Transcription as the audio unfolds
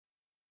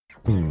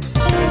Welcome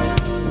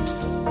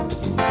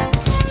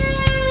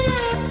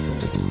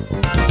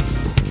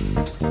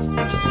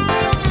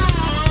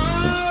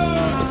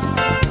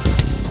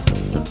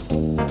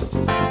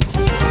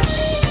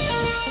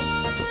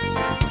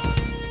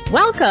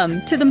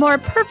to The More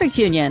Perfect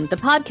Union, the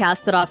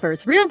podcast that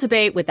offers real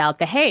debate without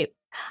the hate.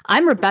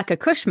 I'm Rebecca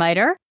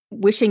Kushmiter,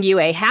 wishing you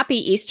a happy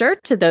Easter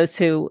to those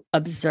who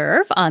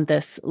observe on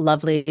this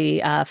lovely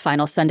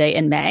final Sunday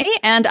in May.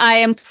 And I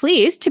am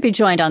pleased to be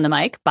joined on the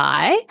mic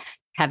by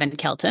Kevin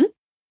Kelton.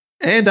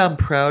 And I'm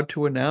proud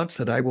to announce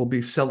that I will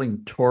be selling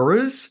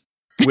Torahs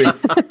with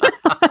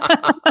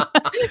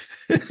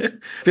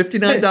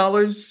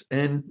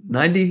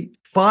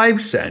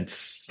 $59.95.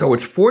 So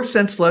it's 4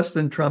 cents less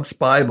than Trump's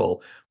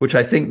Bible, which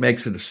I think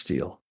makes it a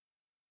steal.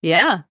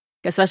 Yeah,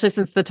 especially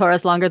since the Torah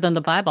is longer than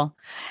the Bible.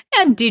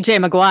 And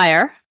DJ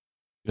McGuire.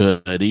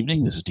 Good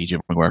evening. This is DJ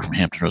McGuire from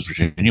Hampton Roads,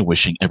 Virginia,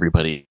 wishing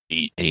everybody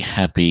a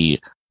happy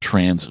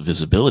Trans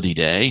Visibility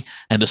Day.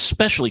 And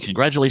especially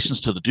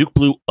congratulations to the Duke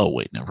Blue. Oh,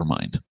 wait, never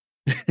mind.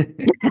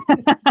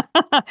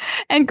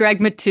 And Greg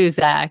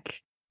Matuzak.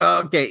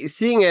 Okay,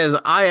 seeing as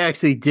I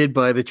actually did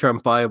buy the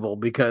Trump Bible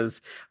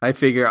because I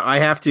figure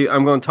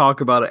I'm going to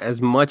talk about it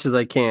as much as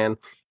I can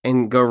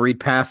and go read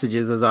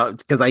passages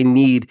because I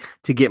need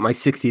to get my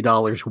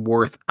 $60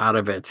 worth out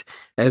of it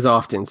as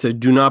often. So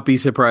do not be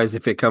surprised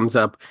if it comes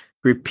up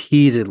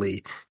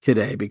repeatedly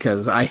today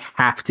because I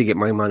have to get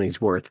my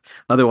money's worth.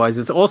 Otherwise,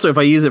 it's also, if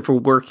I use it for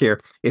work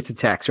here, it's a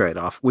tax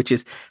write-off, which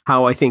is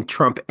how I think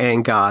Trump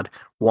and God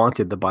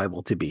wanted the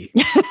Bible to be.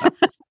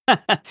 Well,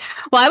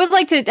 I would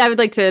like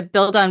to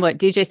build on what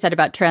DJ said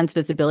about Trans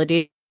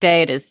Visibility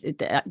Day. It is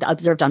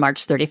observed on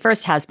March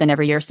 31st, has been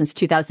every year since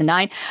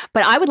 2009.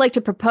 But I would like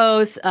to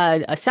propose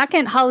a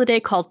second holiday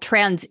called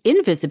Trans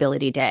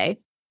Invisibility Day,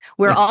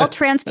 where all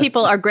trans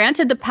people are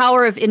granted the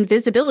power of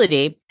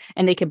invisibility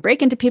and they can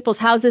break into people's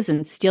houses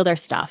and steal their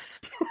stuff.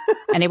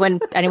 Anyone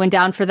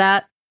down for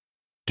that?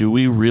 Do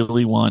we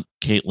really want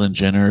Caitlyn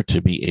Jenner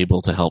to be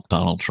able to help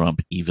Donald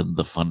Trump even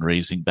the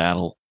fundraising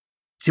battle?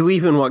 Do we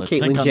even want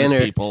Caitlyn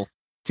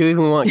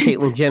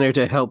Jenner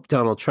to help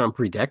Donald Trump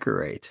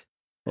redecorate?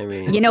 I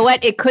mean, you know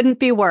what? It couldn't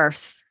be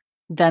worse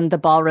than the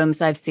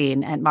ballrooms I've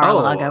seen at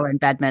Mar-a-Lago and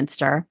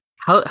Bedminster.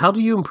 How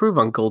do you improve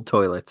on gold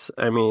toilets?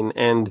 I mean,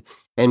 and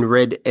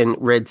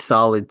red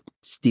solid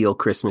steel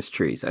Christmas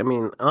trees. I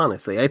mean,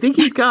 honestly, I think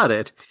he's got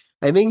it.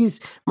 I think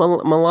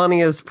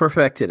Melania's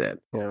perfected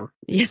it. You know,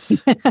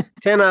 yes.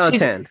 10 out of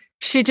 10.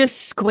 She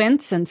just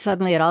squints and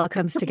suddenly it all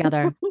comes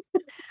together.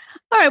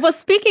 All right. Well,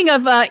 speaking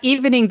of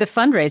evening the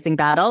fundraising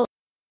battle,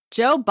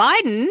 Joe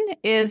Biden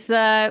is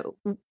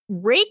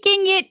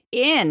raking it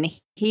in.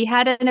 He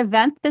had an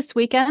event this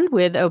weekend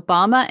with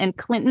Obama and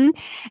Clinton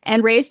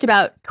and raised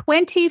about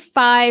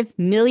 $25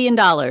 million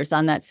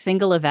on that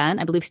single event.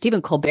 I believe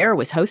Stephen Colbert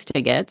was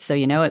hosting it, so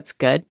you know it's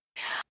good.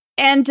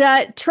 And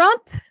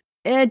Trump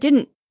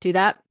didn't do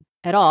that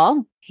at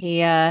all.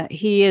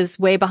 He is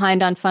way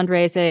behind on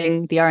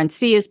fundraising. The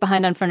RNC is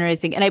behind on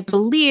fundraising. And I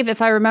believe,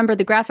 if I remember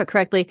the graphic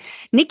correctly,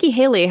 Nikki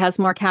Haley has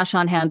more cash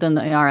on hand than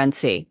the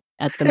RNC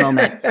at the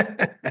moment.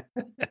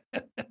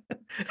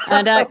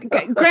 And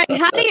Greg,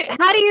 how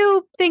do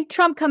you think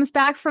Trump comes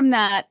back from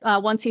that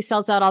once he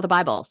sells out all the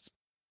Bibles?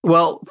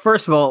 Well,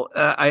 first of all,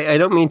 I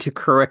don't mean to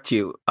correct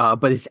you,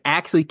 but it's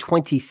actually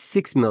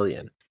 26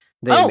 million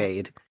they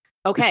made.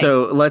 Okay.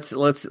 So let's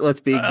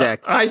be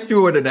exact. I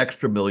threw in an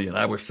extra million.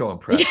 I was so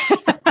impressed.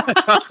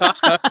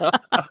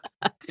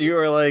 You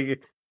were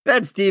like,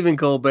 that's Stephen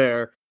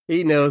Colbert.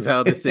 He knows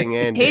how this thing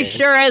ended. He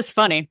sure is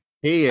funny.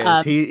 He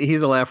is.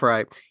 He's a laugh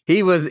right.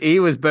 He was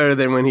better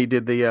than when he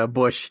did the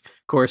Bush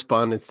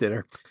Correspondents'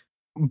 Dinner.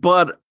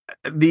 But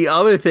the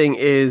other thing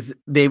is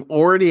they've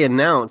already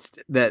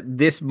announced that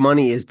this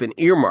money has been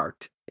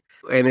earmarked,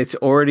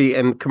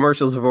 and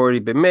commercials have already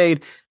been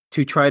made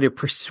to try to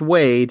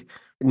persuade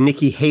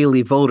Nikki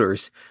Haley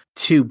voters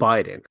to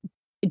Biden.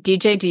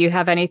 DJ, do you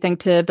have anything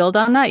to build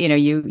on that? You know,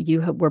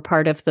 you were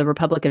part of the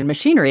Republican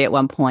machinery at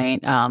one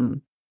point.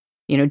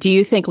 Do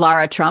you think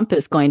Lara Trump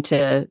is going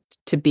to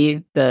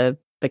be the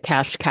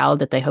cash cow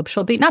that they hope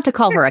she'll be? Not to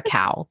call her a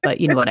cow, but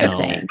you know what I'm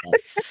saying.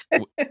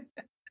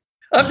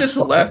 I'm just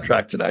a laugh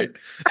track tonight.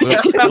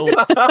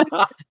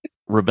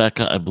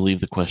 Rebecca, I believe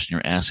the question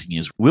you're asking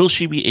is, will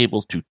she be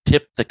able to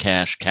tip the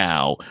cash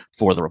cow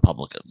for the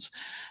Republicans?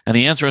 And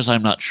the answer is,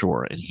 I'm not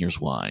sure, and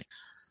here's why.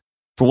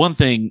 For one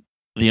thing,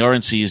 the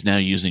RNC is now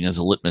using as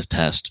a litmus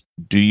test,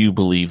 do you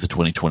believe the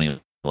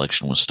 2020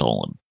 election was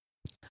stolen?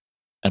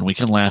 And we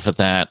can laugh at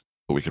that,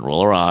 or we can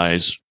roll our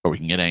eyes, or we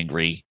can get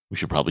angry. We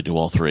should probably do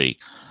all three.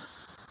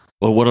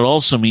 But what it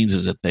also means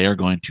is that they are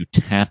going to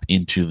tap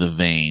into the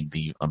vein,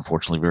 the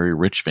unfortunately very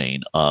rich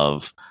vein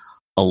of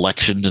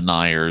election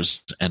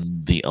deniers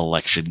and the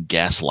election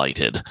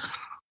gaslighted,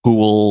 who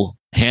will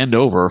hand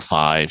over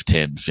 $5,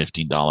 $10,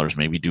 $15,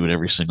 maybe do it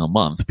every single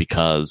month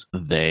because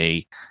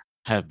they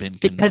have been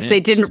convinced. Because they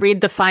didn't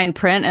read the fine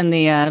print and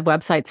the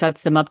website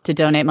sets them up to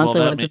donate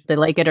monthly, whether they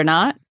like it or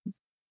not.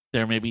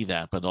 There may be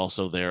that, but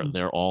also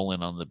they're all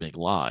in on the big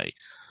lie.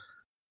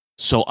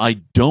 So I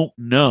don't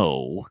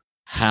know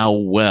how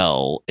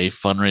well a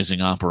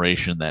fundraising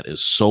operation that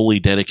is solely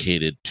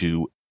dedicated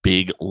to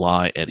big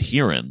lie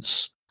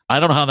adherence, I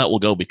don't know how that will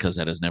go because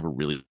that has never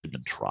really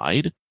been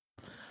tried.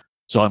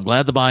 So I'm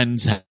glad the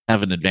Bidens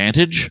have an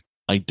advantage.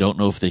 I don't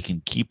know if they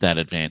can keep that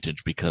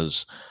advantage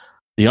because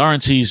the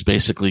RNC is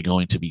basically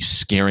going to be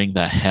scaring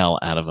the hell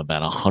out of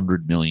about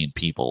 100 million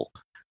people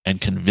and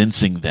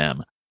convincing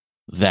them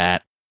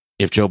that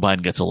if Joe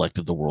Biden gets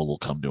elected, the world will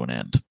come to an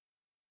end.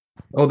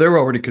 Oh, they're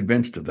already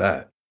convinced of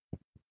that.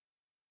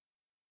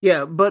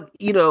 Yeah, but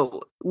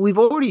we've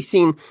already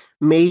seen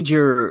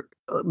major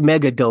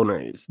mega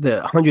donors, the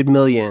 100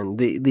 million,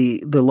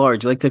 the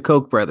large, like the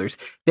Koch brothers.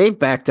 They've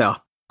backed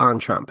off on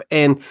Trump.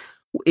 And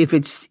if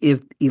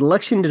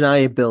election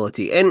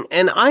deniability,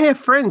 and I have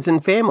friends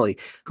and family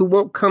who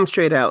won't come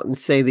straight out and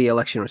say the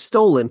election was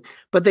stolen,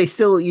 but they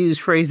still use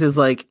phrases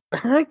like,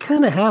 I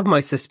kind of have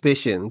my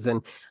suspicions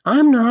and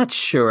I'm not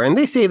sure. And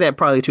they say that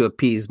probably to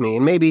appease me.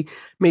 And maybe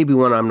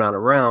when I'm not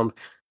around,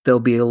 they'll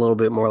be a little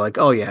bit more like,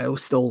 oh yeah, it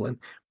was stolen.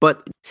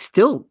 But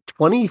still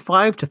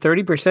 25 to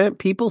 30%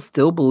 people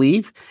still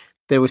believe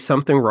there was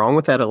something wrong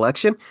with that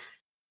election.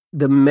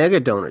 The mega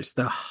donors,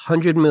 the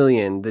 100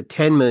 million, the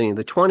 10 million,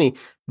 the 20,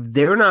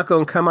 they're not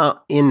going to come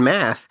out in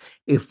mass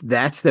if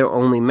that's their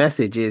only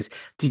message is,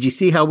 did you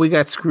see how we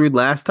got screwed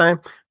last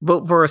time?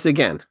 Vote for us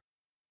again.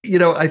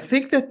 I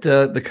think that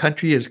the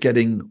country is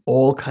getting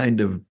all kind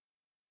of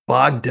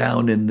bogged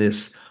down in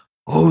this.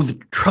 Oh, the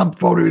Trump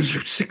voters,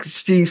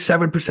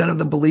 67% of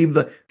them believe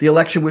the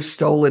election was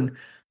stolen.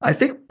 I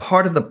think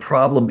part of the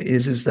problem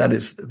is that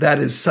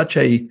is such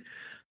a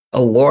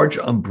large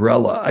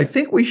umbrella. I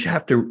think we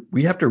have to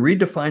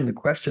redefine the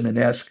question and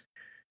ask,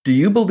 do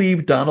you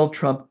believe Donald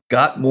Trump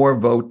got more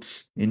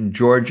votes in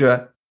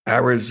Georgia,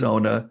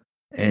 Arizona,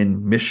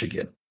 and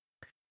Michigan?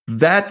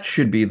 That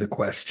should be the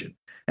question.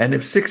 And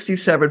if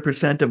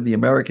 67% of the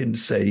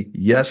Americans say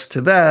yes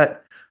to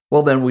that,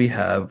 well, then we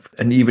have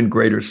an even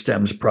greater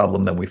stems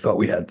problem than we thought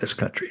we had in this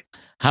country.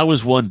 How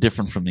is one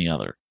different from the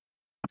other?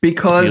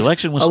 Because if the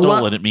election was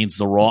stolen, it means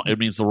the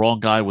wrong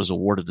guy was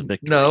awarded the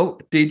victory. No,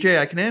 DJ,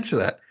 I can answer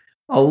that.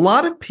 A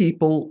lot of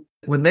people,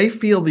 when they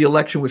feel the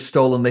election was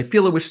stolen, they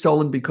feel it was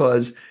stolen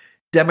because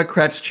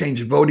Democrats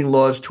changed voting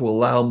laws to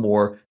allow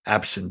more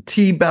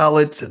absentee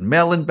ballots and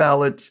mail-in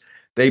ballots.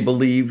 They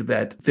believe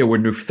that there were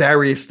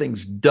nefarious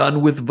things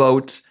done with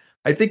votes.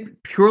 I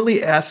think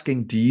purely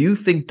asking, do you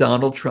think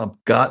Donald Trump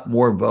got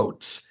more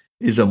votes,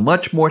 is a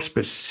much more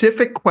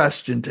specific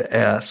question to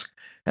ask.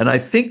 And I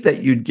think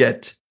that you'd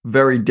get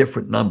very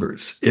different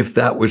numbers if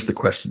that was the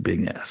question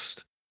being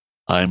asked.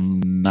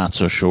 I'm not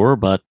so sure,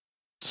 but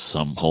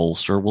some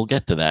pollster will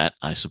get to that,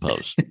 I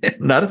suppose.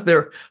 Not if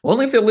they're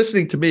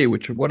listening to me,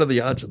 what are the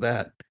odds of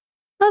that?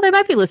 Well, they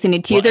might be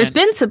listening to you. There's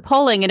been some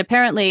polling, and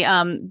apparently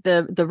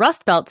the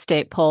Rust Belt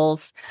state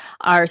polls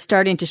are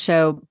starting to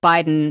show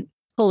Biden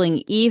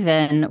pulling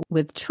even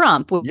with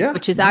Trump,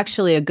 which is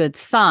actually a good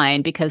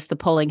sign because the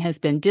polling has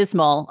been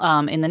dismal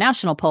in the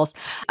national polls.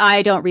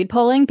 I don't read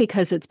polling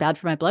because it's bad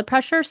for my blood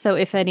pressure. So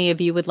if any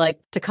of you would like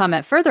to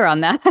comment further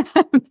on that,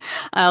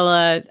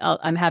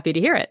 I'm happy to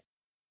hear it.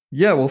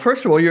 Yeah, well,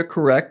 first of all, you're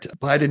correct.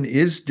 Biden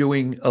is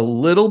doing a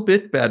little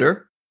bit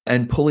better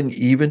and pulling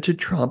even to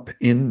Trump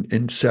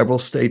in several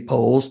state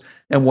polls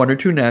and one or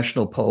two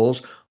national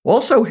polls.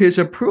 Also, his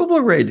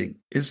approval rating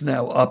is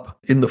now up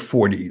in the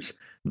 40s,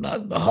 not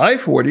in the high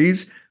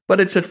 40s,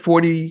 but it's at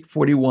 40,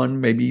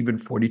 41, maybe even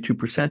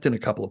 42% in a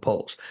couple of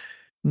polls.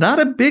 Not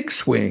a big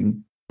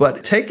swing,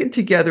 but taken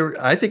together,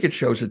 I think it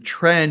shows a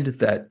trend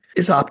that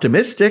is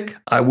optimistic.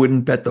 I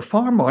wouldn't bet the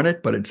farm on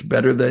it, but it's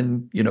better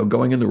than,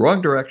 going in the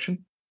wrong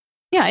direction.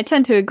 Yeah, I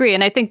tend to agree.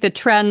 And I think the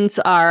trends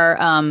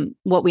are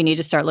what we need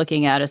to start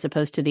looking at as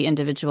opposed to the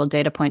individual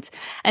data points.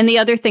 And the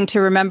other thing to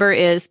remember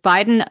is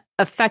Biden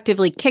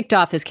effectively kicked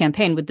off his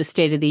campaign with the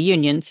State of the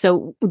Union.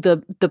 So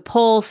the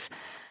polls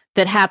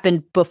that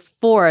happened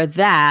before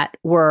that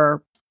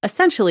were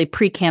essentially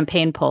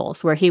pre-campaign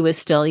polls where he was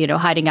still,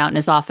 hiding out in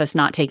his office,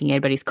 not taking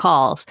anybody's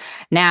calls.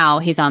 Now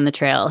he's on the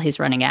trail, he's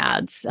running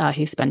ads,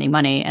 he's spending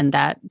money, and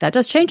that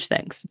does change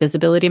things.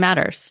 Visibility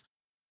matters.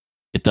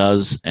 It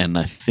does. And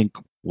I think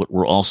what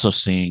we're also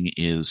seeing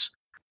is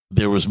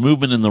there was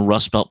movement in the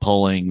Rust Belt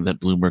polling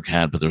that Bloomberg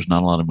had, but there's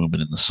not a lot of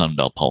movement in the Sun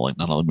Belt polling,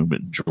 not a lot of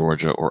movement in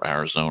Georgia or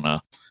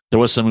Arizona. There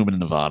was some movement in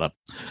Nevada.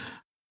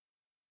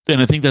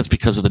 And I think that's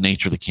because of the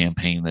nature of the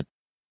campaign that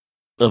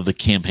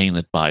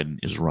Biden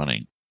is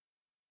running.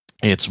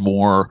 It's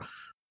more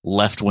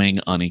left-wing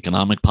on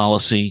economic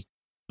policy.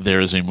 There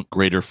is a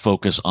greater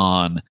focus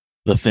on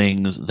the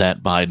things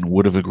that Biden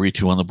would have agreed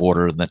to on the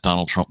border and that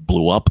Donald Trump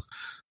blew up.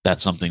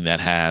 That's something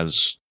that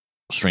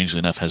strangely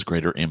enough, has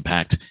greater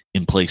impact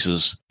in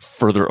places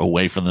further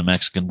away from the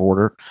Mexican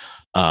border,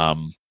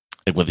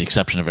 with the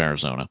exception of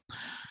Arizona.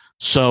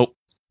 So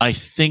I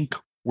think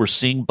we're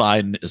seeing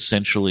Biden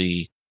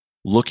essentially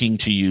looking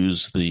to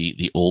use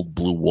the old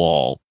blue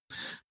wall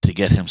to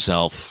get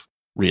himself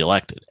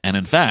reelected. And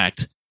in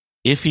fact,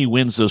 if he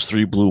wins those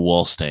 3 blue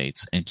wall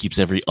states and keeps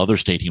every other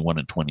state he won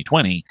in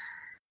 2020,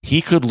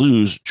 he could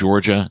lose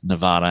Georgia,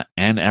 Nevada,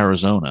 and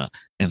Arizona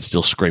and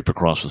still scrape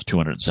across with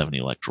 270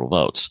 electoral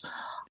votes.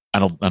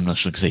 I'm not going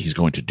to say he's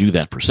going to do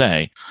that per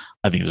se.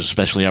 I think there's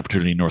especially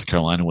opportunity in North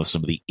Carolina with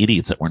some of the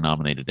idiots that were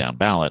nominated down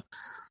ballot.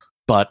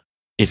 But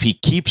if he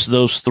keeps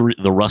those three,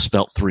 the Rust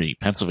Belt three,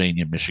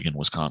 Pennsylvania, Michigan,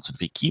 Wisconsin, if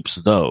he keeps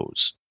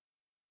those,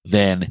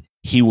 then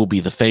he will be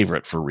the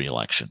favorite for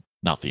re-election,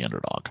 not the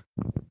underdog.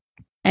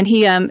 And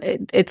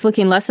it's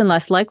looking less and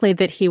less likely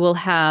that he will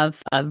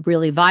have a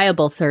really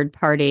viable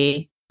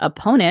third-party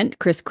opponent.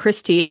 Chris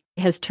Christie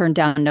has turned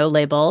down No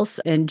Labels,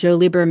 and Joe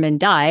Lieberman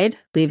died,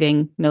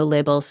 leaving No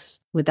Labels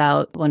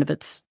without one of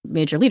its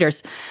major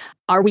leaders.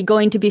 Are we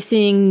going to be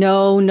seeing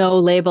no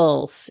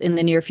labels in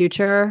the near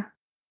future?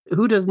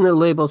 Who does No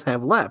Labels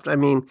have left? I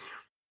mean,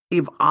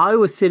 if I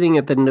was sitting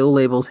at the No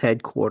Labels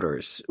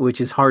headquarters,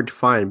 which is hard to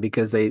find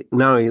because they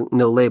not only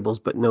no labels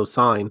but no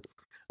sign.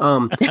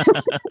 No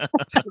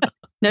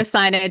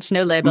signage,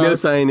 no labels, no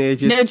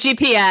signage, no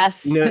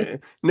GPS,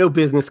 no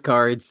business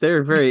cards. They're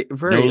a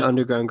very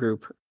underground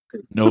group.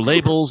 No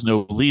labels,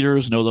 no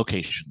leaders, no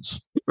locations.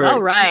 Right. Oh,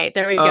 right.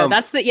 There we go.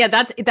 That's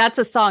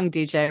a song,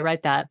 DJ.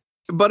 Write that.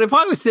 But if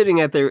I was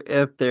sitting at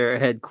their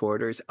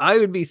headquarters, I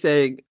would be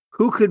saying,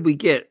 who could we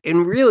get?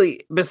 And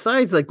really,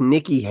 besides like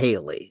Nikki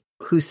Haley,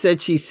 who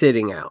said she's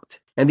sitting out,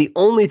 and the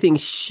only thing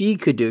she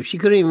could do, she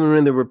couldn't even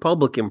win the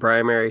Republican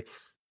primary.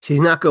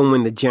 She's not going to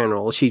win the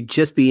general. She'd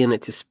just be in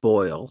it to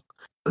spoil.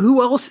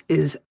 Who else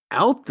is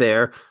out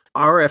there?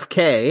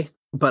 RFK.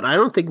 But I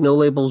don't think No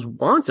Labels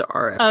wants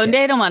RFK. Oh,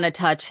 they don't want to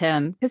touch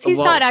him because he's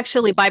not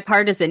actually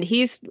bipartisan.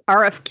 He's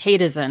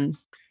RFK-tisan.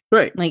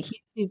 Right. Like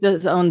he's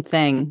his own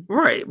thing.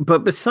 Right.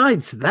 But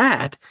besides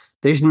that,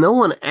 there's no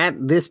one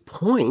at this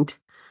point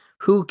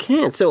who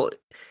can. So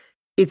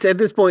it's at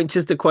this point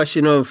just a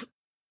question of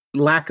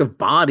lack of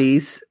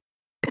bodies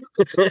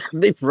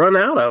they've run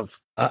out of.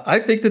 I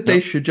think that they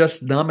should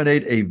just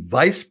nominate a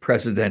vice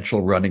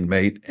presidential running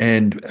mate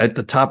and at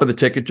the top of the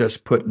ticket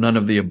just put none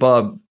of the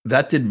above.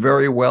 That did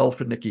very well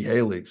for Nikki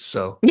Haley.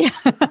 So yeah.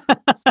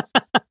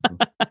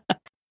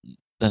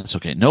 That's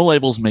okay. No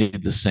Labels is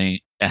making the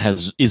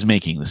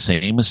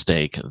same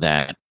mistake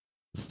that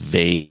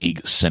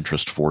vague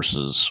centrist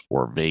forces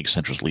or vague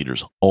centrist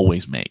leaders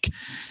always make,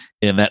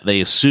 in that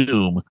they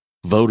assume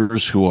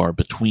voters who are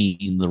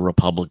between the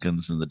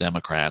Republicans and the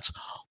Democrats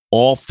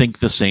all think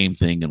the same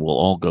thing and will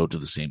all go to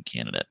the same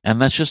candidate.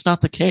 And that's just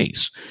not the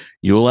case.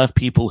 You will have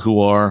people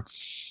who are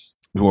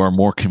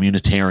more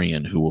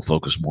communitarian, who will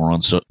focus more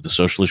on the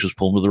social issues,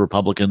 pull them to the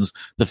Republicans,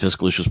 the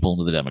fiscal issues, pull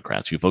them to the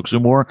Democrats. You folks who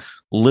are more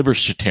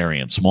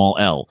libertarian, small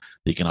L,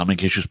 the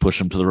economic issues push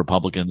them to the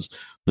Republicans,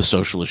 the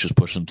social issues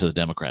push them to the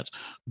Democrats.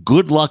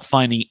 Good luck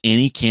finding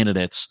any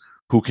candidates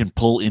who can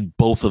pull in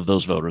both of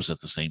those voters at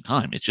the same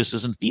time. It just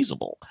isn't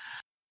feasible.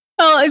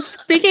 Well,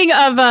 speaking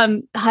of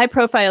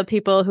high-profile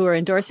people who are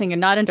endorsing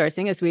and not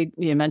endorsing, as we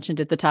mentioned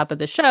at the top of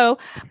the show,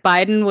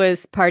 Biden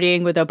was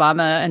partying with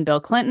Obama and Bill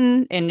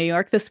Clinton in New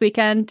York this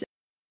weekend.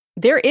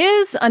 There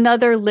is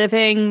another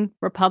living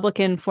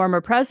Republican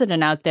former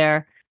president out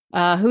there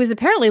who is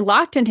apparently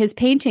locked in his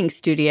painting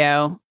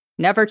studio,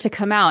 never to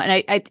come out.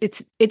 And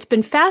it's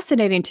been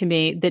fascinating to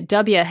me that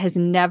W has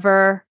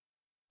never,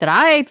 that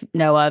I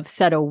know of,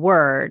 said a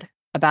word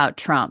about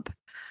Trump.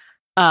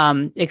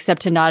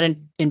 Except to not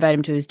invite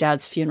him to his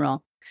dad's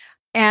funeral.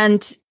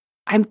 And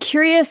I'm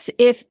curious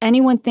if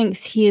anyone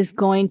thinks he is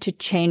going to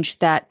change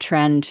that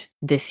trend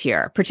this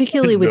year,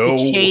 particularly with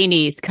the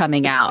Cheneys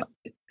coming out.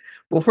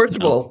 Well, first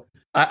of all,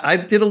 I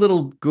did a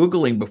little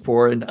Googling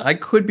before, and I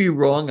could be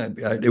wrong.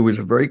 It was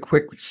a very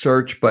quick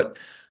search, but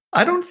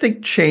I don't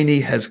think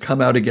Cheney has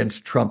come out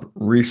against Trump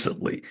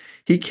recently.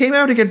 He came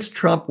out against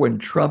Trump when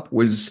Trump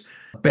was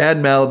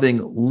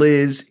bad-mouthing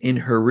Liz in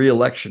her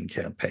re-election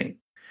campaign.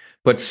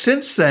 But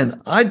since then,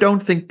 I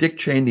don't think Dick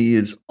Cheney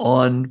is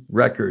on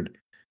record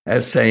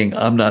as saying,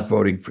 I'm not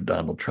voting for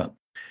Donald Trump.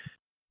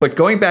 But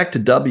going back to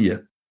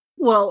W.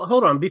 Well,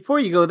 hold on. Before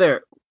you go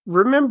there,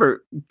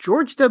 remember,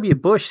 George W.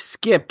 Bush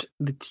skipped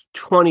the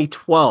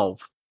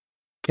 2012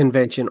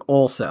 convention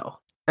also.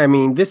 I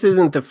mean, this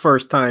isn't the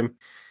first time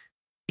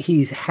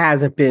he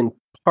hasn't been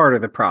part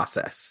of the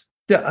process.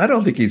 Yeah, I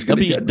don't think he's going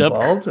to get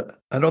involved.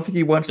 I don't think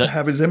he wants to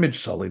have his image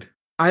sullied.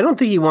 I don't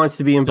think he wants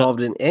to be involved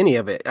in any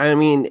of it. I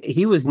mean,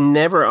 he was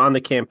never on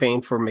the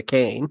campaign for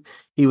McCain.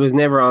 He was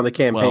never on the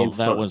campaign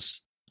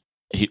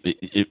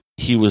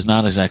he was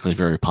not exactly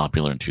very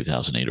popular in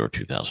 2008 or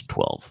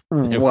 2012.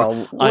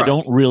 Well, I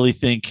don't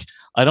think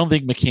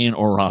McCain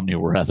or Romney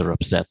were rather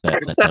upset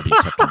that W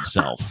kept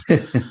himself.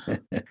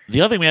 The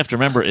other thing we have to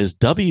remember is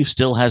W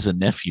still has a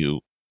nephew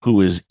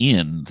who is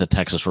in the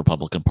Texas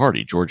Republican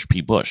Party. George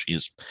P. Bush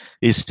is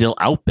still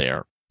out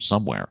there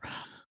somewhere.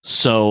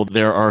 So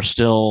there are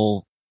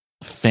still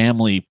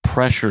family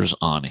pressures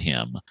on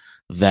him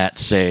that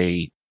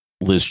say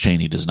Liz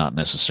Cheney does not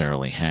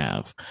necessarily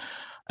have.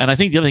 And I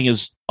think the other thing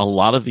is a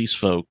lot of these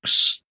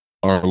folks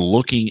are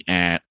looking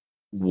at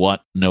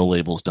what No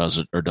Labels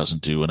does or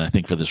doesn't do. And I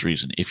think for this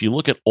reason, if you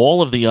look at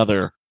all of the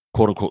other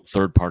quote unquote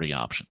third party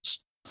options,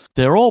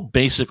 they're all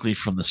basically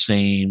from the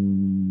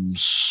same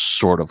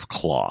sort of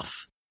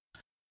cloth.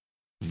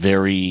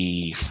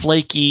 very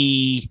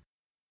flaky,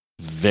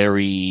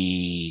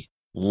 very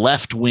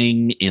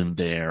left-wing in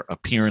their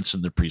appearance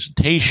and their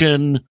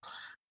presentation,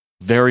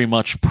 very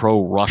much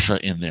pro-Russia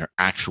in their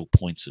actual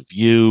points of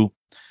view.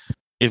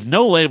 If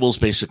No Labels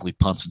basically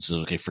punts and says,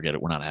 okay, forget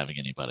it, we're not having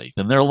anybody,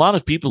 then there are a lot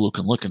of people who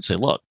can look and say,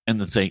 look, and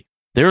then say,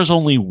 there's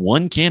only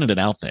one candidate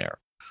out there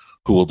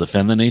who will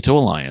defend the NATO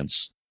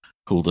alliance,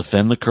 who will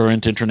defend the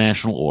current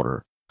international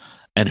order,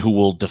 and who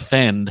will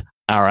defend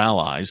our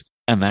allies,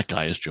 and that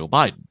guy is Joe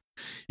Biden.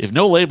 If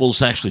No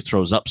Labels actually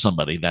throws up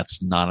somebody,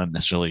 that's not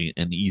necessarily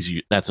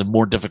that's a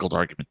more difficult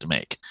argument to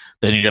make.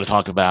 Then you got to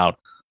talk about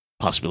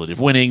possibility of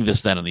winning,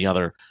 this, that, and the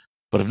other.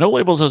 But if No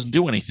Labels doesn't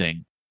do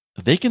anything,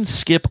 they can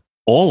skip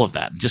all of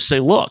that and just say,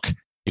 look,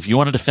 if you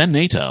want to defend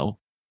NATO,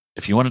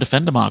 if you want to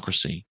defend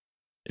democracy,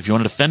 if you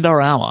want to defend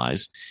our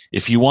allies,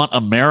 if you want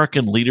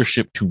American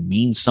leadership to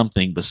mean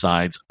something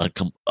besides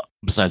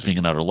being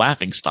an utter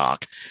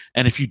laughingstock,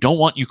 and if you don't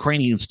want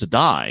Ukrainians to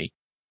die,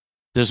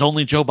 there's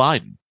only Joe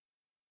Biden.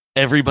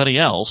 Everybody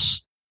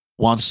else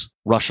wants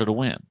Russia to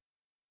win.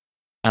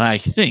 And I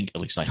think,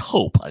 at least I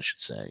hope, I should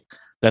say,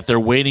 that they're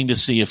waiting to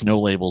see if No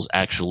Labels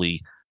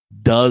actually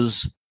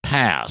does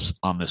pass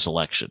on this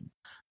election.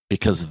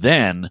 Because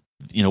then,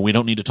 we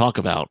don't need to talk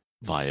about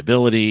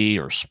viability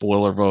or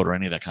spoiler vote or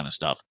any of that kind of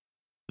stuff.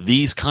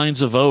 These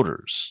kinds of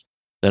voters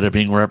that are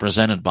being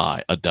represented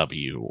by a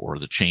W or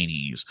the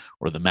Cheneys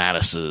or the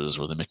Mattises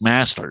or the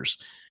McMasters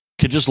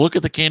could just look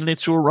at the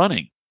candidates who are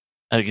running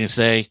and can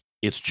say,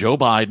 it's Joe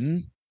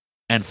Biden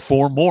and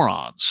 4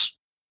 morons.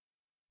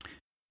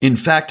 In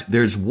fact,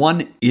 there's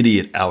one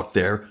idiot out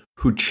there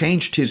who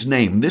changed his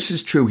name. This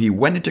is true. He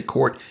went into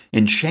court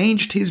and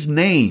changed his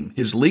name,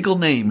 his legal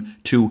name,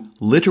 to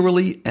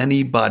literally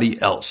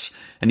anybody else.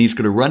 And he's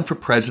going to run for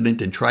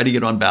president and try to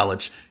get on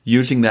ballots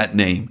using that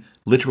name,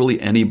 literally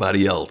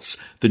anybody else.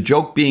 The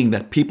joke being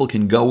that people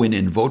can go in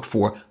and vote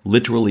for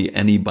literally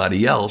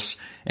anybody else,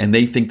 and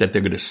they think that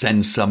they're going to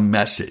send some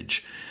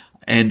message.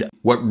 And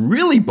what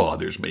really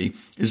bothers me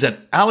is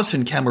that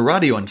Alison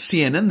Camerati on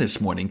CNN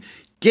this morning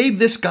gave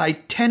this guy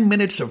 10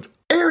 minutes of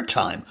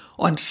airtime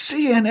on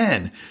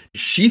CNN.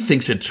 She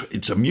thinks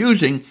it's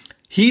amusing.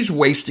 He's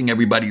wasting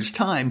everybody's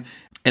time.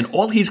 And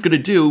all he's going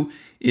to do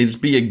is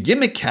be a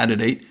gimmick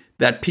candidate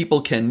that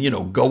people can,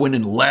 go in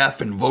and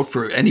laugh and vote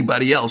for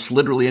anybody else,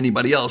 literally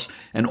anybody else.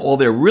 And all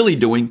they're really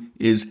doing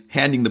is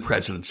handing the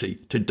presidency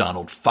to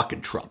Donald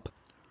fucking Trump.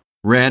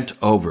 Rant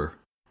over.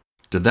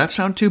 Did that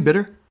sound too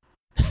bitter?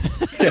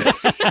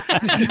 Yes.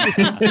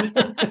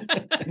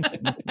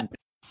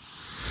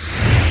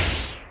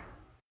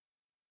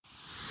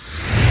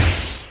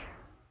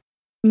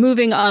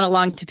 Moving on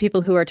along to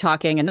people who are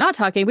talking and not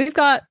talking, we've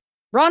got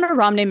Ronna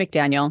Romney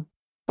McDaniel,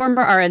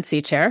 former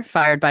RNC chair,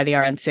 fired by the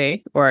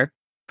RNC or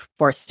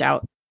forced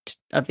out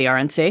of the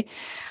RNC,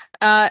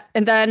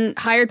 and then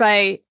hired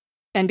by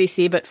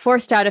NBC, but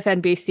forced out of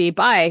NBC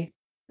by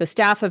the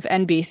staff of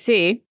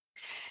NBC.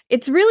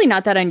 It's really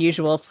not that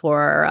unusual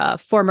for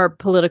former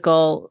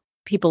political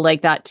people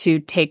like that to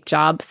take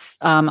jobs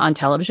on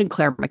television.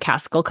 Claire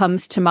McCaskill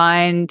comes to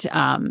mind.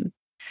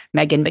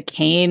 Meghan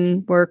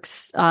McCain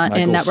works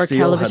in network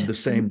Steele television. had the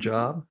same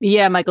job.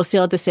 Yeah, Michael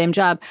Steele had the same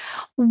job.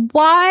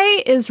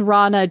 Why is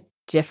Ronna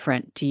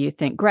different, do you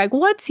think? Greg,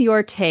 what's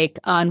your take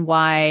on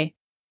why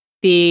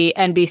the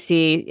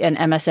NBC and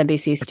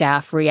MSNBC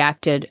staff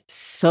reacted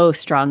so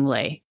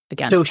strongly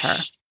against her?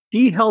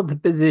 She held the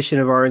position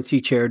of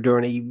RNC chair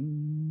during a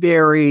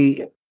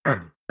very,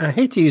 I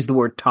hate to use the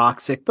word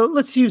toxic, but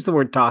let's use the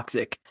word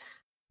toxic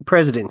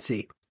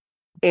presidency.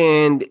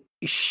 And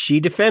she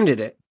defended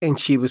it, and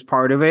she was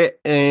part of it,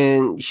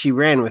 and she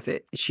ran with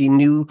it. She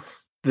knew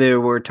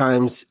there were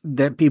times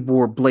that people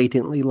were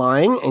blatantly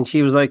lying, and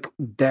she was like,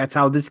 that's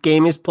how this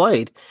game is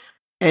played.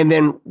 And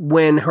then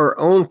when her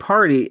own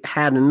party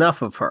had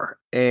enough of her,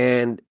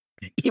 and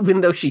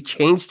even though she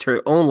changed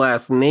her own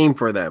last name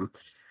for them,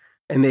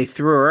 and they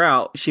threw her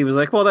out, she was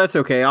like, well, that's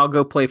okay. I'll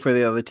go play for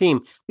the other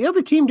team. The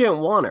other team didn't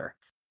want her.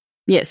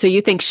 Yeah, so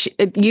you think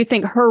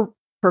her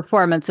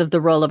performance of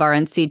the role of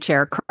RNC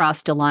chair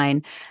crossed a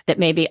line that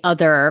maybe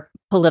other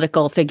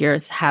political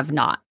figures have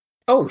not.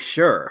 Oh,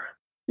 sure.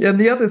 Yeah, and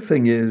the other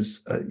thing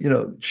is,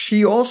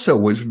 she also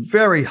was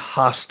very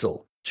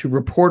hostile to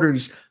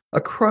reporters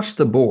across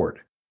the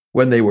board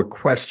when they were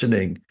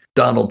questioning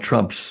Donald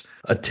Trump's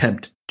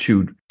attempt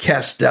to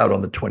cast doubt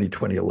on the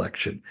 2020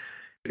 election.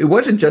 It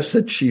wasn't just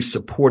that she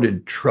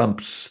supported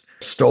Trump's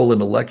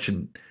stolen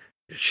election.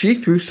 She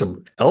threw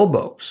some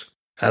elbows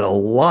at a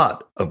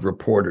lot of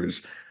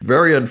reporters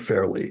very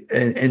unfairly.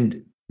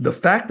 And the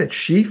fact that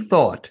she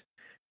thought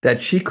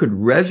that she could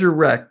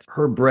resurrect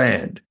her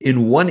brand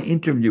in one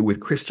interview with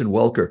Kristen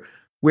Welker,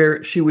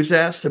 where she was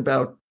asked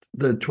about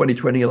the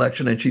 2020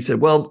 election, and she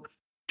said, well,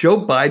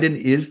 Joe Biden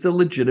is the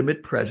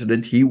legitimate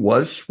president. He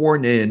was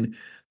sworn in,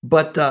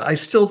 but I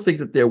still think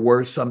that there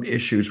were some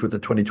issues with the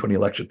 2020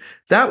 election.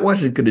 That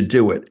wasn't going to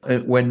do it.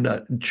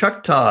 When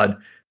Chuck Todd,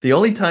 the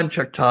only time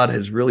Chuck Todd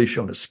has really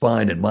shown a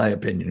spine, in my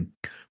opinion,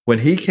 when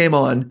he came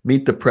on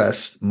Meet the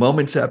Press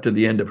moments after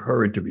the end of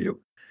her interview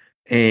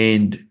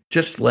and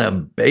just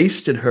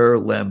lambasted her,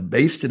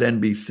 lambasted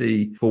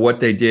NBC for what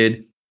they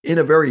did in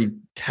a very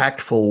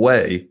tactful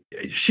way.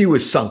 She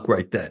was sunk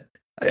right then.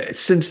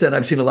 Since then,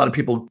 I've seen a lot of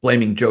people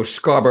blaming Joe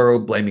Scarborough,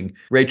 blaming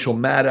Rachel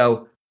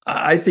Maddow.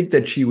 I think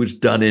that she was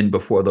done in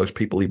before those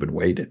people even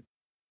waited.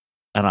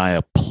 And I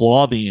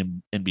applaud the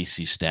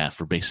NBC staff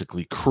for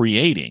basically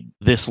creating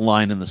this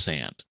line in the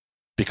sand,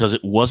 because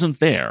it wasn't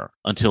there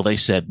until they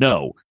said,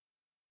 no,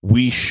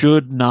 we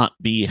should not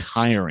be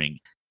hiring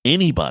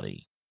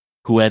anybody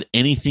who had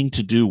anything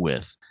to do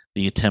with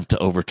the attempt to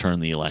overturn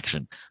the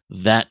election.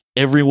 That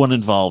everyone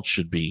involved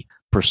should be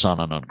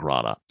persona non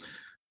grata.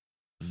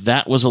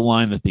 That was a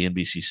line that the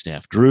NBC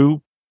staff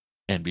drew.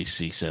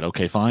 NBC said,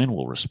 okay, fine,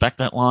 we'll respect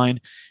that line.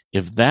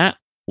 If that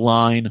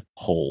line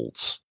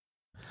holds,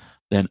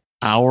 then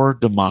our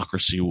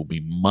democracy will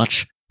be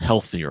much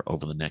healthier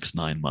over the next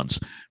 9 months,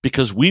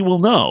 because we will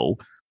know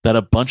that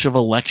a bunch of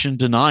election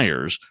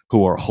deniers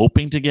who are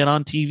hoping to get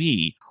on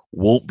TV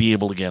won't be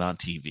able to get on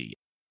TV.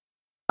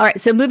 All right.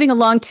 So moving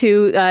along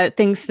to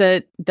things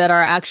that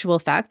are actual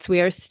facts, we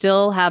are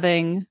still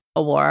having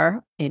a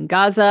war in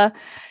Gaza.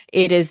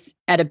 It is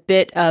at a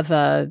bit of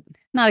a,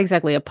 not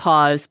exactly a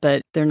pause,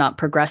 but they're not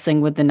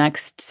progressing with the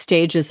next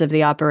stages of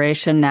the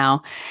operation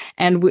now.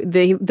 And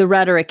the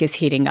rhetoric is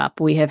heating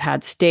up. We have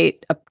had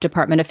State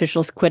Department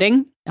officials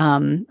quitting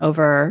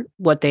over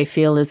what they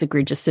feel is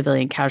egregious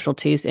civilian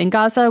casualties in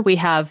Gaza. We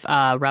have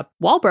Rep.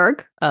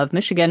 Wahlberg of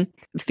Michigan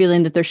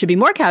feeling that there should be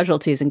more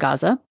casualties in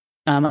Gaza.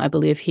 I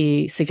believe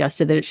he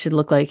suggested that it should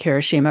look like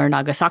Hiroshima or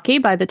Nagasaki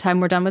by the time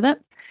we're done with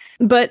it.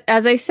 But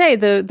as I say,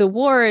 the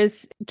war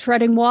is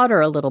treading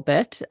water a little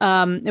bit.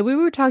 And we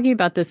were talking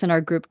about this in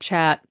our group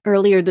chat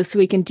earlier this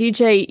week. And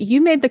DJ,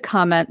 you made the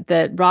comment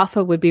that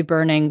Rafah would be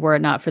burning were it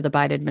not for the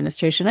Biden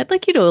administration. I'd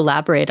like you to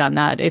elaborate on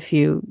that, if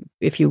you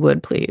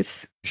would,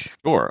 please.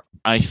 Sure.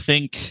 I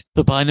think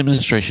the Biden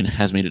administration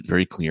has made it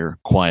very clear,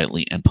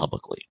 quietly and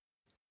publicly,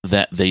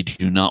 that they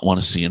do not want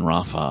to see in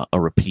Rafah a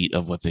repeat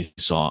of what they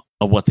saw,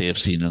 of what they have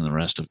seen in the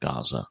rest of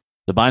Gaza.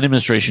 The Biden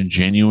administration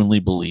genuinely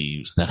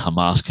believes that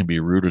Hamas can be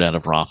rooted out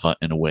of Rafah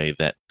in a way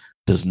that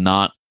does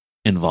not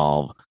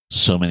involve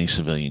so many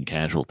civilian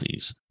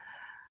casualties.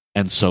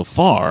 And so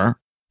far,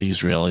 the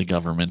Israeli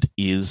government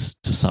is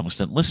to some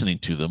extent listening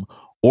to them,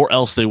 or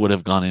else they would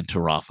have gone into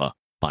Rafah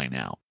by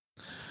now.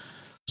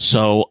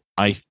 So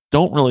I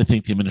don't really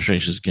think the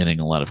administration is getting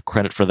a lot of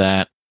credit for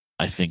that.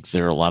 I think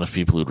there are a lot of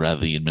people who'd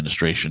rather the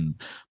administration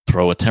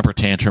throw a temper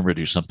tantrum or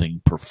do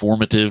something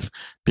performative,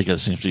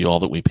 because it seems to be all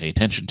that we pay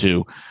attention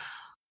to.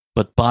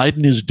 But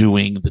Biden is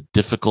doing the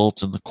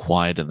difficult and the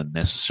quiet and the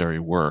necessary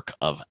work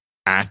of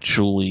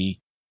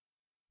actually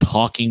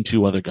talking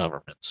to other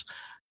governments,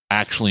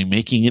 actually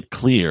making it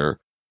clear,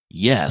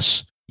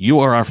 yes, you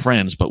are our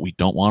friends, but we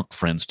don't want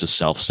friends to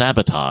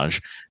self-sabotage,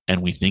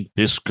 and we think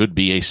this could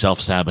be a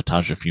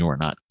self-sabotage if you are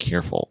not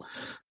careful.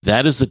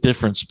 That is the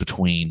difference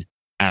between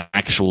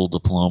actual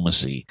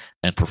diplomacy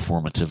and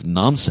performative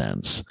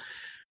nonsense.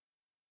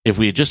 If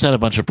we had just had a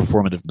bunch of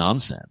performative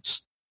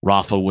nonsense,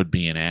 Rafah would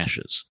be in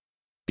ashes.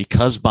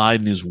 Because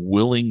Biden is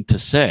willing to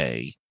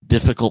say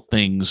difficult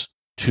things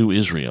to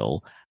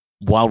Israel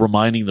while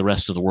reminding the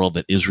rest of the world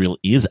that Israel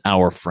is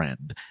our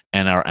friend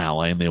and our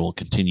ally, and they will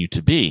continue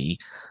to be,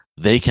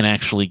 they can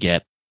actually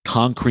get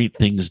concrete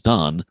things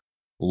done,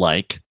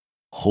 like,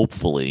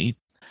 hopefully,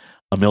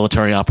 a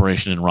military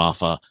operation in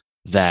Rafah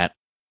that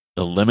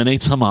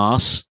eliminates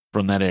Hamas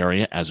from that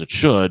area, as it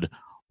should,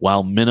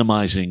 while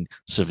minimizing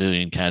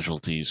civilian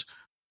casualties,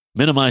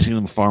 minimizing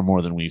them far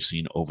more than we've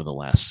seen over the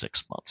last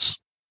 6 months.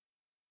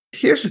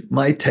 Here's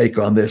my take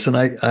on this, and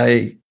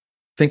I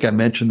think I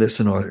mentioned this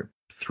in our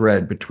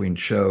thread between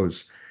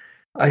shows.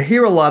 I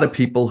hear a lot of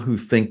people who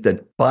think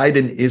that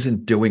Biden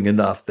isn't doing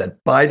enough,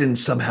 that Biden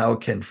somehow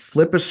can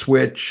flip a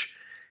switch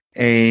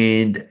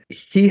and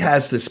he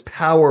has this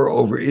power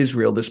over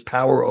Israel, this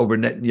power over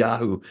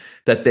Netanyahu,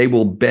 that they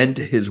will bend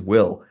to his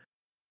will.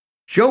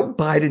 Joe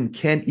Biden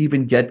can't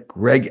even get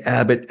Greg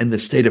Abbott and the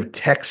state of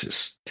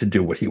Texas to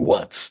do what he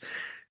wants.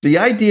 The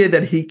idea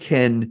that he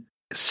can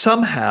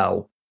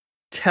somehow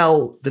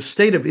tell the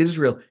state of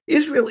Israel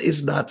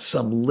is not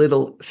some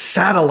little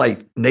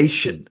satellite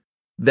nation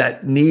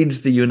that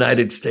needs the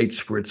United States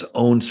for its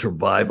own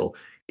survival.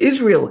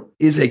 Israel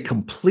is a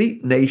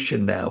complete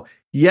nation now.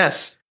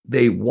 Yes,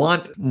 they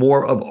want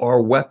more of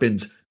our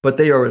weapons, but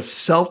they are a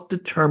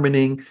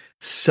self-determining,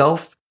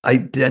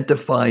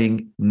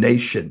 self-identifying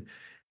nation.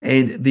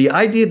 And the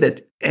idea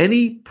that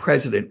any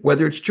president,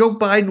 whether it's Joe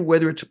Biden,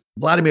 whether it's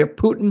Vladimir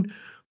Putin,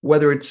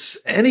 whether it's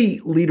any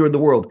leader in the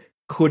world,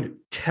 could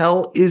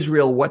tell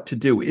Israel what to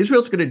do.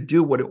 Israel's going to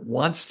do what it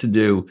wants to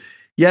do.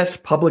 Yes,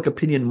 public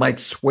opinion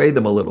might sway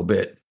them a little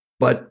bit,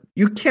 but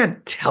you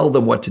can't tell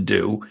them what to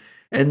do.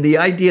 And the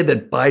idea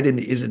that Biden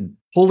isn't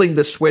pulling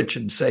the switch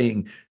and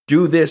saying,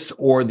 do this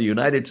or the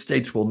United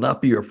States will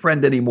not be your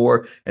friend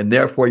anymore, and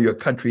therefore your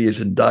country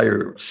is in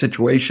dire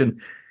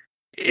situation,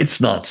 it's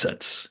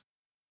nonsense.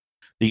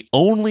 The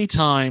only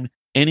time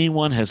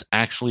anyone has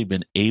actually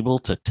been able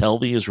to tell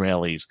the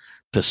Israelis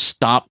to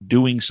stop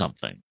doing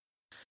something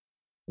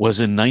was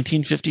in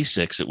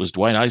 1956. It was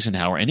Dwight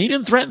Eisenhower, and he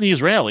didn't threaten the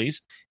Israelis.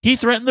 He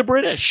threatened the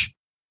British.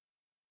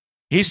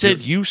 He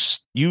said, you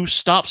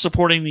stop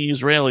supporting the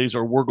Israelis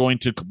or we're going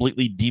to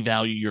completely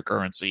devalue your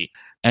currency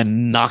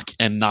and knock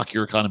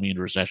your economy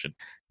into recession.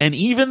 And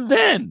even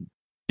then,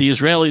 the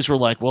Israelis were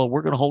like, well,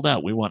 we're going to hold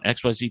out. We want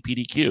XYZ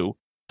PDQ.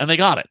 And they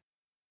got it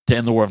to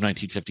end the war of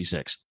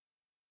 1956.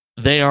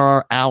 They are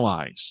our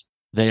allies.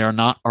 They are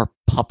not our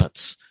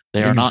puppets.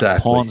 They are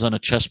not pawns on a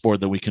chessboard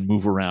that we can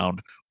move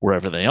around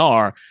wherever they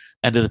are.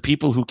 And to the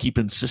people who keep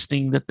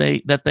insisting that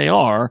they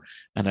are,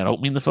 and I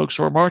don't mean the folks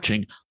who are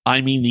marching,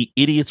 I mean the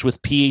idiots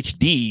with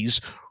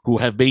PhDs who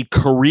have made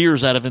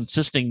careers out of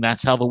insisting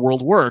that's how the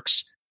world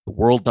works. The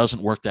world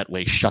doesn't work that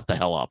way. Shut the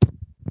hell up.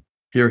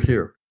 Hear,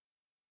 hear.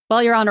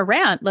 While you're on a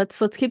rant, let's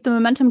keep the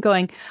momentum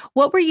going.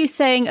 What were you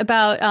saying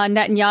about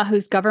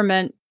Netanyahu's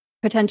government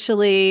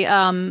potentially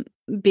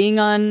being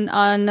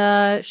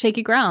on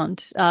shaky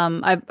ground?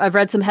 I've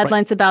read some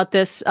headlines about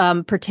this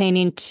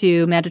pertaining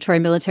to mandatory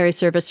military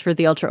service for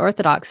the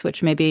ultra-Orthodox,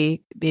 which may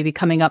be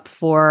coming up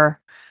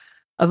for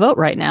a vote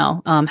right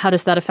now. How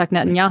does that affect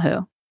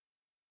Netanyahu?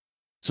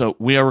 So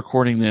we are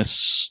recording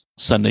this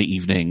Sunday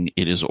evening.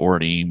 It is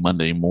already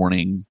Monday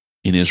morning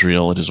in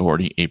Israel. It is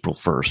already April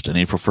 1st, and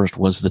April 1st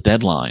was the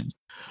deadline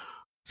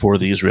for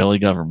the Israeli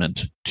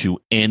government to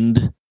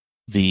end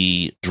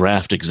the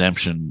draft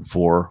exemption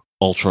for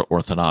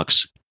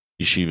ultra-Orthodox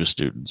yeshiva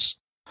students,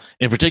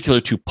 in particular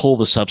to pull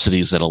the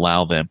subsidies that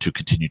allow them to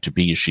continue to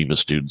be yeshiva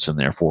students and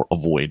therefore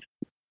avoid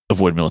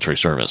military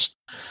service.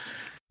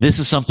 This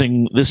is an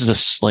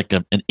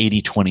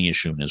 80-20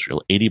 issue in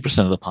Israel.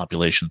 80% of the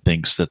population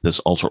thinks that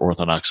this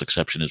ultra-Orthodox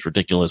exception is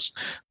ridiculous,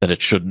 that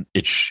it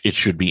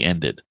should be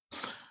ended.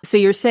 So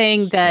you're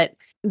saying that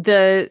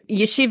the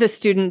yeshiva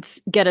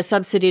students get a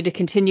subsidy to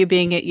continue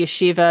being at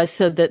yeshiva,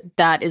 so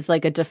that is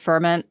like a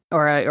deferment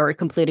or a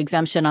complete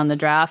exemption on the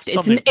draft.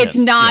 It's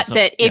not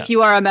that if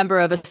you are a member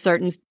of a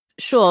certain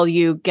shul,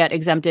 you get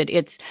exempted.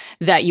 It's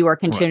that you are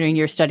continuing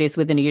your studies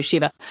within a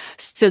yeshiva.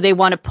 So they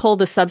want to pull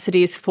the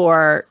subsidies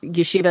for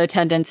yeshiva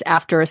attendance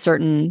after a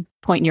certain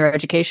point in your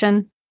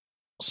education?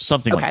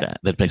 Something like that.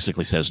 That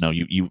basically says, no,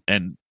 you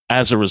and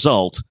as a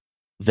result,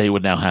 they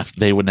would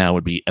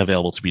be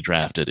available to be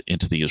drafted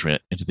into the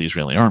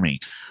Israeli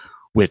army,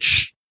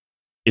 which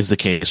is the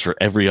case for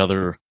every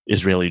other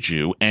Israeli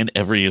Jew and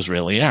every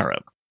Israeli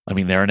Arab. I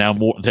mean, there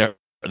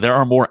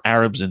are more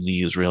Arabs in the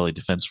Israeli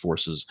Defense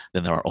Forces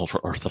than there are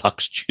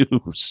ultra-Orthodox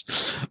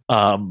Jews.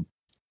 And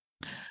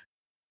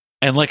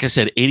like I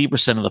said,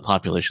 80% of the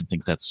population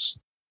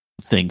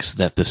thinks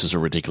that this is a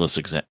ridiculous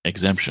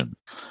exemption.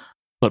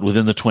 But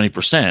within the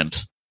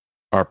 20%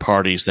 are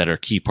parties that are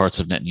key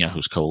parts of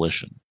Netanyahu's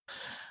coalition.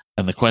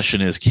 And the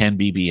question is, can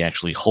Bibi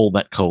actually hold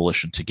that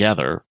coalition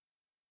together,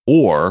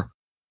 or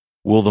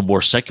will the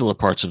more secular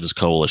parts of his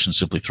coalition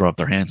simply throw up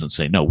their hands and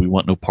say, no, we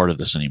want no part of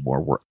this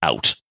anymore, we're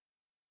out?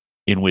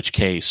 In which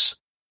case,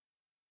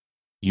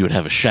 you would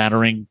have a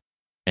shattering,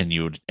 and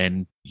you would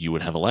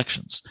have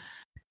elections.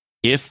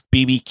 If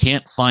Bibi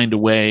can't find a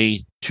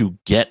way to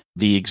get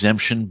the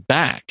exemption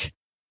back,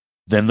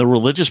 then the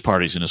religious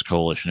parties in his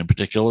coalition, in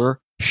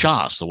particular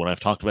Shas, the one I've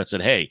talked about,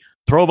 said, hey,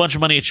 throw a bunch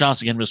of money at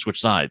Shas again to switch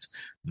sides.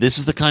 This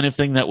is the kind of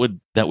thing that would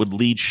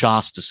lead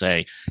Shas to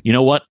say, you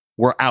know what,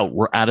 we're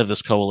out of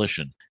this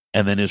coalition.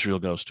 And then Israel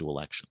goes to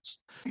elections.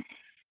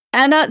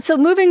 And so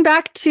moving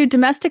back to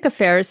domestic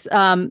affairs,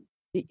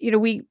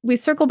 we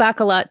circle back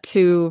a lot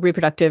to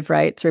reproductive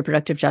rights,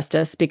 reproductive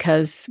justice,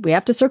 because we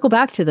have to circle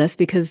back to this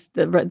because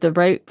the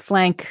right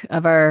flank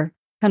of our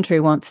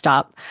country won't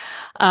stop.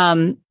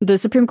 The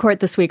Supreme Court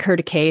this week heard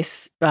a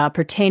case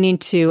pertaining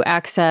to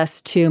access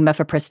to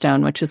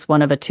mifepristone, which is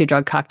one of a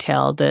 2-drug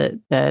cocktail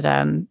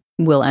that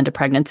will end a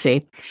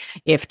pregnancy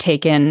if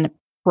taken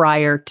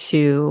prior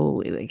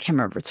to, I can't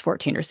remember if it's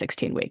 14 or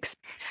 16 weeks.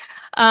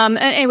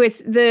 Anyways,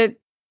 the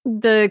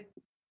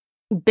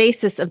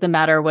basis of the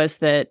matter was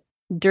that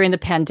during the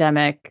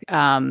pandemic,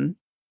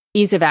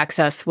 ease of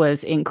access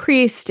was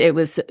increased.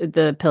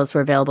 The pills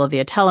were available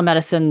via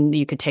telemedicine.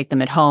 You could take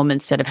them at home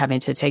instead of having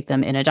to take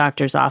them in a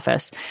doctor's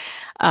office.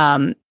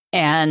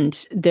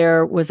 And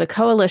there was a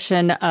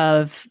coalition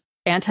of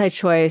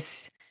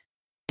anti-choice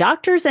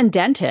doctors and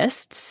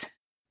dentists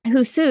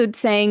who sued,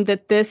 saying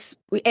that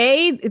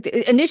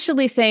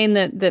initially saying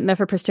that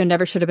mifepristone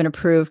never should have been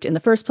approved in the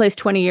first place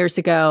 20 years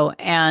ago,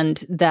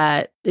 and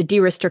that the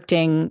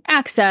de-restricting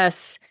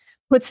access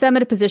puts them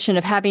in a position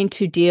of having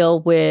to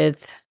deal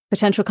with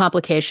potential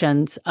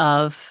complications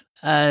of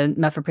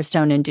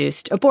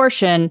mifepristone-induced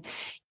abortion,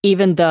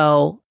 even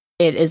though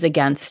it is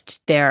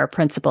against their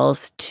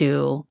principles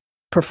to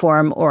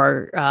perform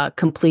or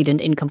complete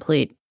an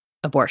incomplete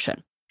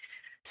abortion.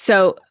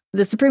 So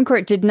the Supreme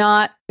Court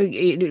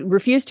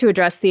refused to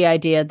address the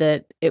idea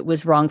that it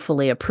was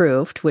wrongfully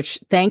approved, which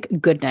thank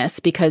goodness,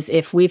 because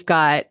if we've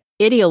got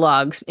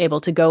ideologues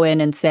able to go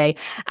in and say,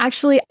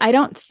 actually, I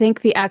don't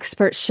think the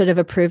experts should have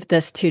approved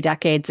this 2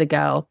 decades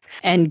ago,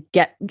 and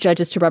get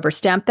judges to rubber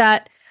stamp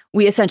that,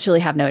 we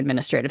essentially have no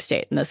administrative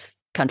state in this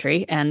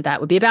country, and that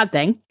would be a bad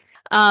thing.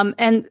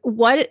 And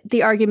what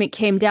the argument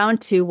came down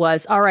to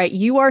was, all right,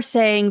 you are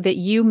saying that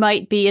you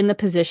might be in the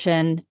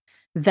position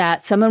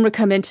that someone would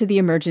come into the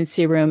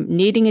emergency room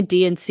needing a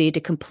D&C to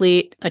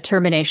complete a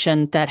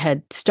termination that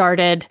had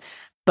started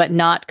but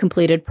not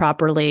completed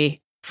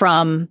properly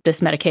from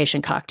this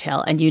medication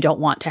cocktail, and you don't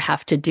want to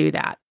have to do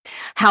that.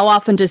 How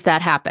often does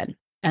that happen?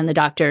 And the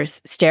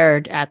doctors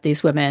stared at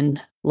these women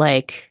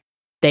like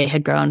they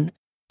had grown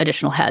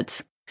additional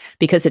heads,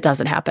 because it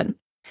doesn't happen.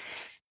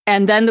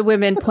 And then the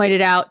women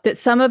pointed out that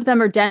some of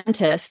them are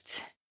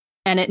dentists,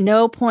 and at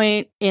no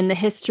point in the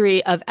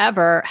history of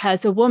ever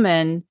has a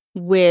woman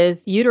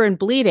with uterine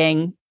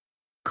bleeding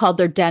called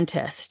their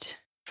dentist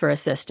for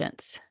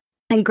assistance.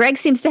 And Greg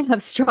seems to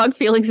have strong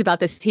feelings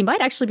about this. He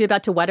might actually be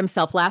about to wet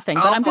himself laughing,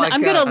 but I'm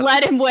going to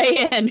let him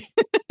weigh in.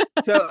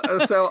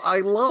 So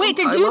I love. Wait,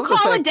 did you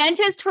call a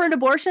dentist for an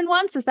abortion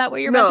once? Is that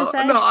what you're about to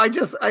say? No, I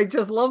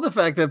just love the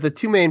fact that the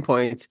two main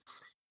points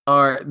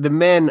are the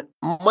men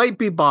might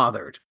be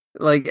bothered,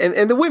 like,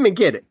 and the women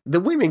get it. The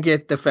women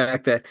get the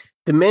fact that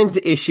the men's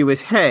issue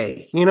is,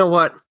 hey, you know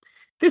what?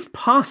 This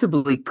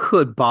possibly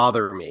could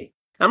bother me.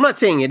 I'm not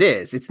saying it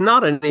is. It's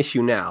not an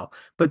issue now,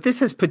 but this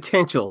has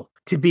potential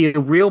to be a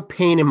real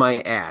pain in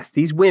my ass.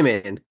 These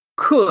women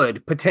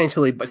could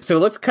potentially, so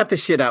let's cut the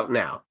shit out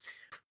now.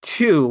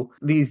 2,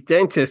 these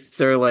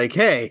dentists are like,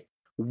 hey,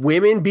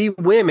 women be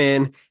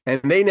women,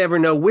 and they never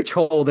know which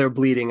hole they're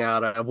bleeding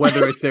out of,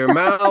 whether it's their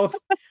mouth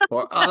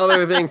or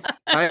other things.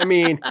 I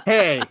mean,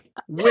 hey,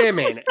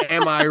 women,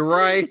 am I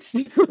right?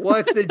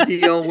 What's the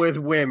deal with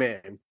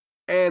women?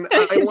 And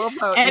I love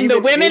how and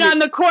the women on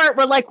the court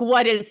were like,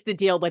 what is the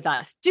deal with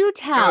us? Do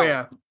tell. Oh,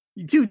 yeah.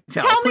 Do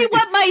tell. Tell me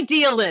what my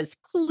deal is,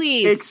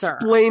 please.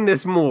 Explain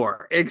this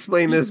more.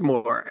 Explain this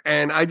more.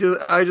 And I just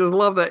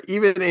love that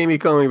even Amy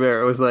Coney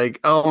Barrett was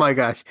like, "Oh my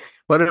gosh,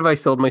 what have I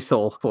sold my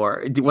soul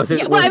for?" Was it?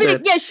 Yeah, well, I mean,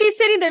 yeah, she's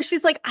sitting there.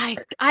 She's like,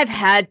 I've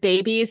had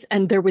babies,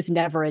 and there was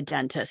never a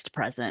dentist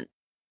present.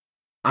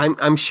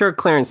 I'm sure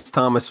Clarence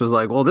Thomas was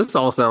like, well, this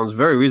all sounds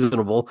very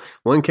reasonable.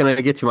 When can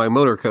I get to my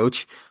motor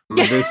coach?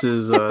 This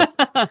is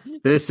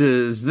this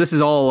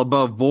is all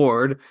above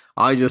board.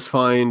 I just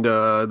find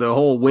the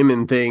whole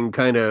women thing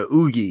kind of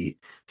oogie.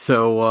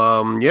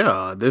 So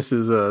yeah, this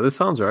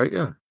sounds right.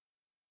 Yeah.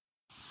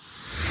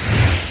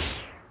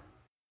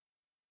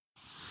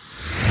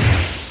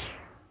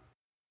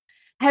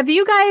 Have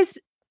you guys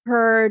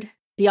heard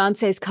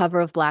Beyonce's cover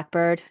of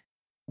Blackbird?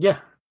 Yeah.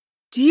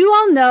 Do you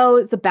all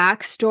know the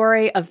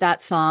backstory of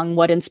that song?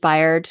 What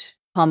inspired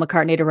Paul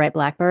McCartney to write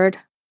Blackbird?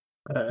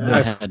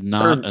 I had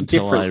not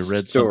until I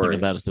read something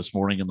about it this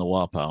morning in the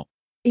WAPO.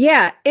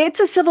 Yeah, it's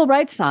a civil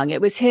rights song.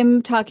 It was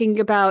him talking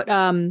about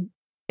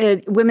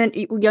women,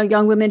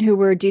 young women who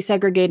were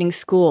desegregating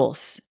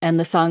schools, and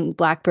the song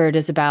Blackbird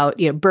is about,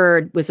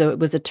 bird was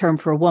a term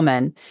for a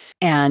woman,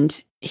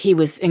 and he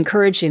was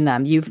encouraging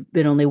them. You've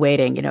been only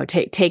waiting.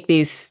 Take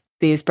these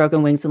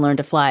broken wings and learn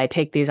to fly.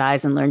 Take these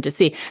eyes and learn to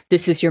see.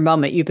 This is your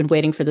moment. You've been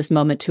waiting for this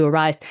moment to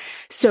arise.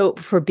 So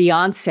for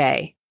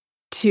Beyonce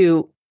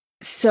to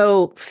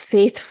so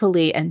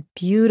faithfully and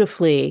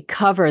beautifully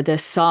cover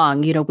this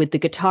song, with the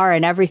guitar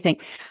and everything,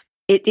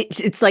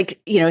 it's like,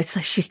 it's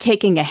like she's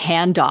taking a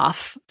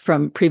handoff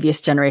from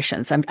previous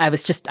generations.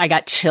 I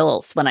got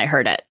chills when I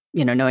heard it,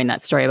 knowing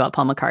that story about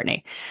Paul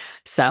McCartney.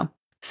 So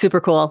super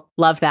cool.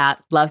 Love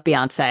that. Love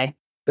Beyonce.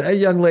 That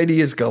young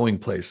lady is going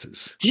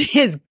places. She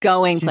is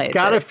going places. She's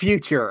got a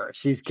future.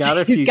 She's got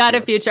a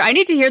future. I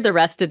need to hear the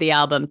rest of the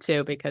album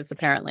too, because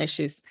apparently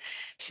she's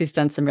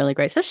done some really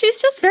great stuff.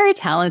 She's just very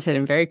talented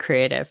and very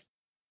creative.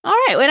 All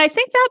right, and I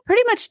think that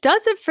pretty much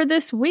does it for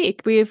this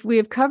week.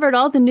 We've covered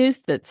all the news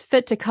that's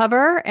fit to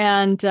cover,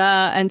 and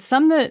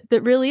some that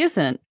really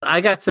isn't.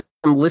 I got some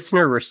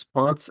listener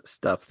response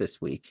stuff this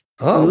week.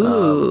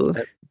 Oh.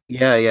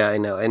 Yeah, I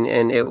know.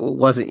 And it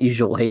wasn't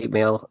usual hate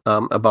mail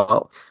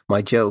about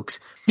my jokes.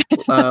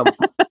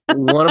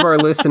 One of our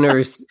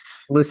listeners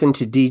listened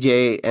to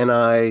DJ and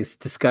I's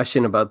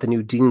discussion about the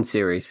new Dune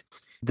series.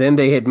 Then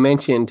they had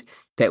mentioned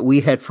that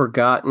we had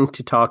forgotten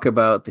to talk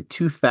about the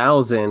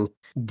 2000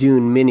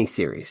 Dune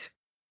miniseries.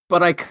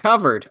 But I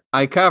covered,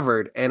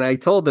 and I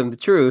told them the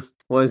truth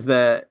was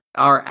that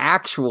our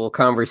actual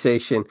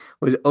conversation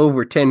was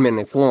over 10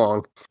 minutes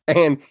long,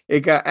 and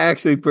it got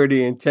actually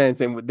pretty intense,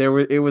 and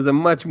it was a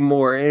much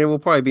more, and it will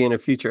probably be in a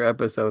future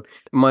episode,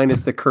 minus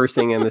the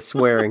cursing and the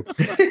swearing.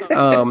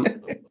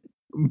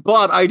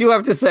 But I do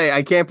have to say,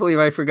 I can't believe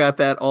I forgot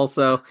that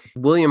also.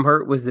 William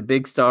Hurt was the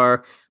big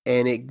star,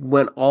 and it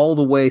went all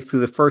the way through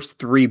the first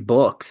 3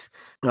 books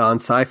on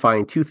Sci-Fi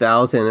in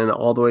 2000 and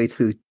all the way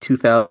through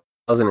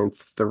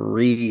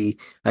 2003,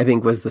 I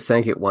think was the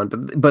second one.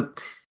 But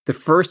the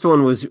first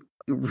one was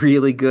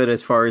really good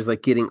as far as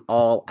like getting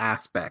all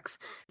aspects.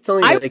 It's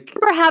only I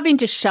remember having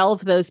to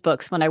shelve those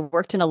books when I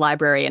worked in a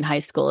library in high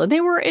school, and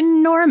they were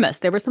enormous.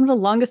 They were some of the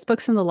longest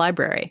books in the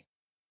library.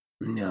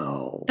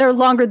 No. They're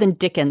longer than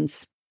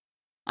Dickens.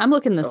 I'm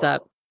looking this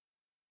up.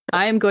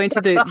 I am going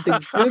to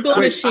the Google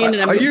machine.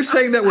 And are you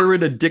saying that we're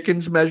in a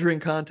Dickens measuring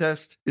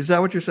contest? Is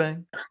that what you're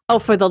saying? Oh,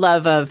 for the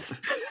love of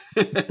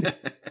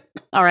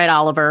All right,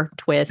 Oliver,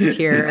 twist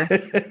here.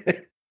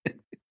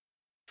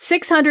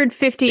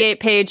 658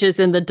 pages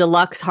in the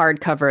deluxe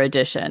hardcover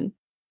edition.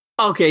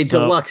 Okay,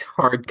 deluxe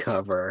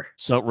hardcover.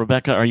 So,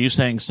 Rebecca, are you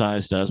saying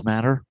size does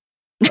matter?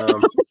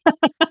 All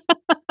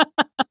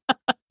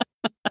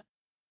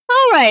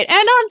right.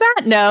 And on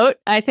that note,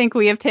 I think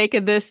we have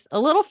taken this a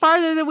little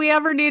farther than we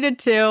ever needed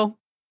to.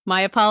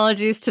 My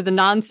apologies to the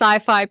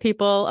non-sci-fi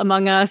people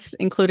among us,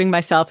 including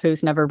myself,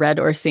 who's never read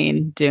or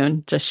seen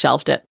Dune, just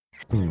shelved it.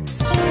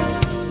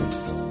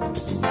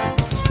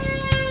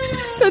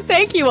 So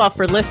thank you all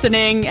for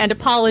listening, and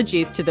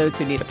apologies to those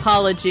who need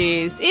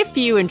apologies. If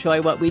you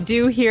enjoy what we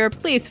do here,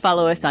 please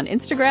follow us on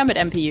Instagram at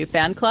MPU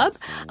Fan Club.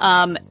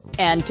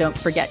 And don't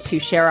forget to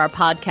share our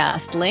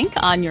podcast link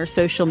on your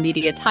social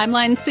media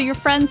timeline so your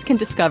friends can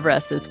discover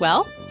us as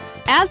well.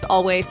 As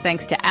always,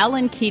 thanks to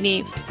Alan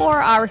Keeney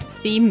for our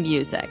theme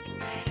music.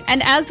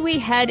 And as we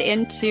head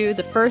into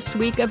the first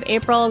week of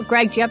April,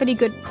 Greg, do you have any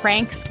good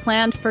pranks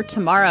planned for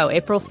tomorrow,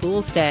 April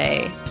Fool's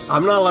Day?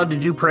 I'm not allowed to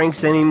do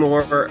pranks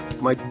anymore.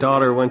 My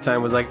daughter one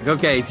time was like,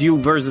 okay, it's you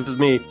versus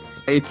me.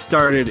 It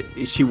started,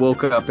 she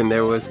woke up and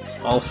there was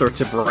all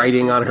sorts of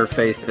writing on her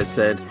face that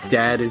said,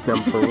 Dad is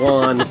number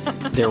one.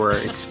 There were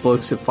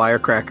explosive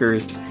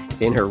firecrackers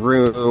in her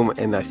room,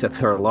 and I set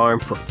her alarm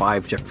for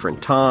 5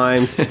 different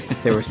times.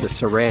 There was the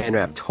saran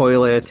wrap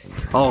toilet.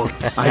 Oh,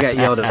 I got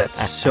yelled at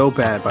so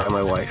bad by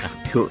my wife,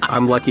 who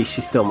I'm lucky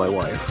she's still my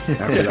wife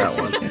after that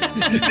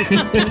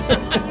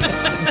one.